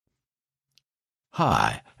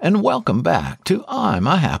Hi, and welcome back to I'm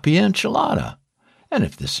a Happy Enchilada. And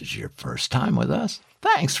if this is your first time with us,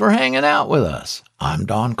 thanks for hanging out with us. I'm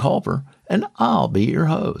Don Culver, and I'll be your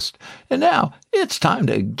host. And now it's time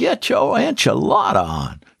to get your enchilada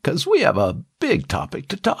on, because we have a big topic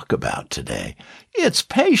to talk about today. It's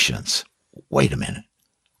patience. Wait a minute.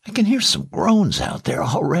 I can hear some groans out there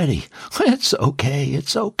already. It's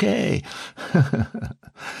okay.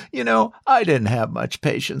 I didn't have much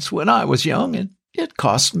patience when I was young, and it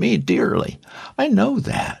cost me dearly. I know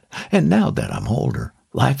that. And now that I'm older,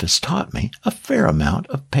 life has taught me a fair amount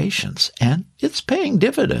of patience, and it's paying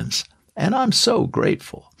dividends. And I'm so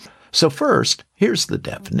grateful. So first, here's the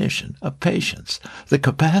definition of patience: the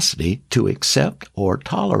capacity to accept or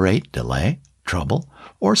tolerate delay, trouble,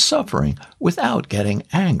 or suffering without getting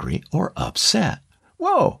angry or upset.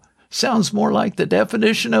 Whoa, sounds more like the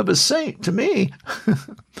definition of a saint to me.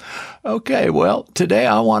 Okay, well, today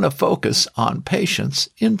I want to focus on patience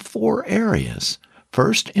in 4 areas.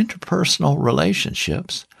 First, interpersonal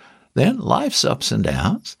relationships, then life's ups and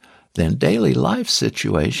downs, then daily life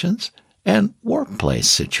situations, and workplace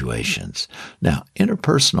situations. Now,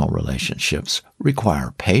 interpersonal relationships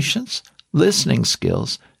require patience, listening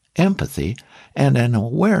skills, empathy, and an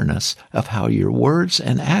awareness of how your words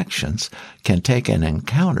and actions can take an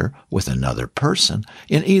encounter with another person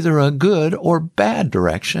in either a good or bad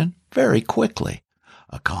direction very quickly.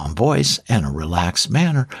 A calm voice and a relaxed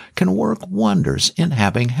manner can work wonders in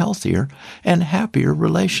having healthier and happier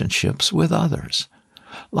relationships with others.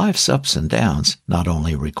 Life's ups and downs not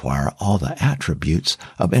only require all the attributes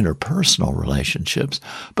of interpersonal relationships,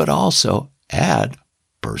 but also add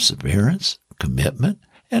perseverance, commitment,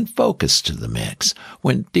 and focus to the mix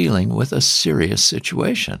when dealing with a serious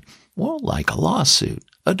situation, well, like a lawsuit,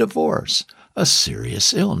 a divorce, a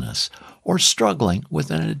serious illness, or struggling with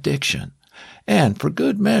an addiction. And for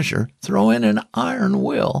good measure, throw in an iron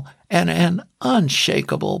will and an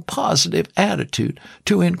unshakable positive attitude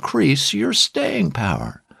to increase your staying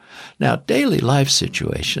power. Now, daily life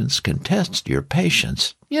situations can test your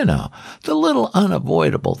patience, the little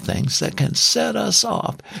unavoidable things that can set us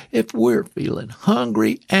off if we're feeling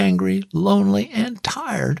hungry, angry, lonely, and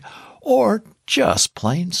tired, or just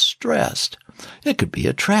plain stressed. It could be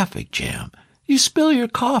a traffic jam. You spill your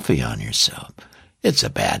coffee on yourself. It's a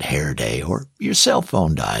bad hair day, or your cell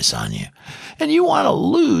phone dies on you, and you want to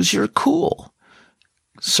lose your cool.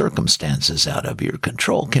 Circumstances out of your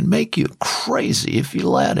control can make you crazy if you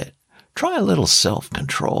let it. Try a little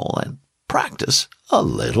self-control and practice a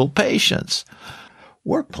little patience.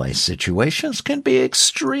 Workplace situations can be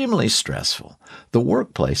extremely stressful. The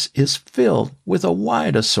workplace is filled with a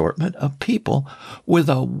wide assortment of people with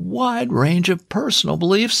a wide range of personal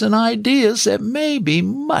beliefs and ideas that may be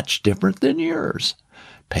much different than yours.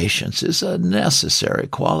 Patience is a necessary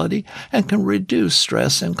quality and can reduce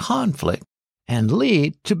stress and conflict and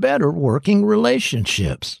lead to better working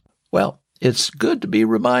relationships. Well, it's good to be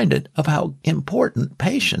reminded of how important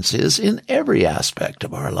patience is in every aspect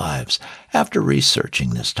of our lives. After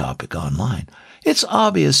researching this topic online, it's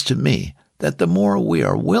obvious to me that the more we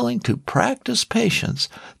are willing to practice patience,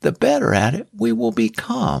 the better at it we will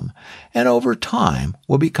become, and over time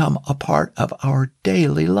will become a part of our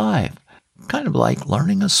daily life, kind of like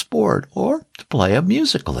learning a sport or to play a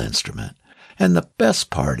musical instrument. And the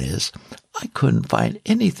best part is, I couldn't find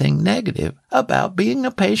anything negative about being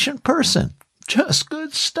a patient person. Just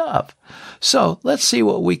good stuff. So let's see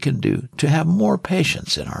what we can do to have more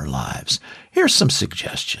patience in our lives. Here's some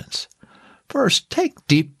suggestions. First, take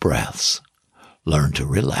deep breaths. Learn to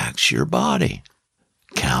relax your body.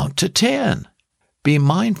 Count to 10. Be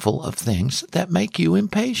mindful of things that make you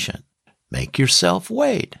impatient. Make yourself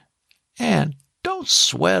wait. And don't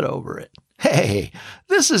sweat over it. Hey,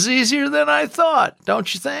 this is easier than I thought,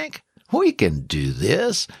 don't you think? We can do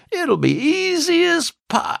this. It'll be easy as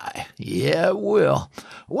pie. Yeah, it will.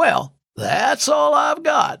 Well, that's all I've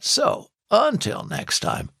got. So, until next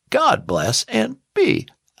time, God bless and be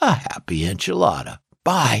a happy enchilada.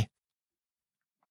 Bye.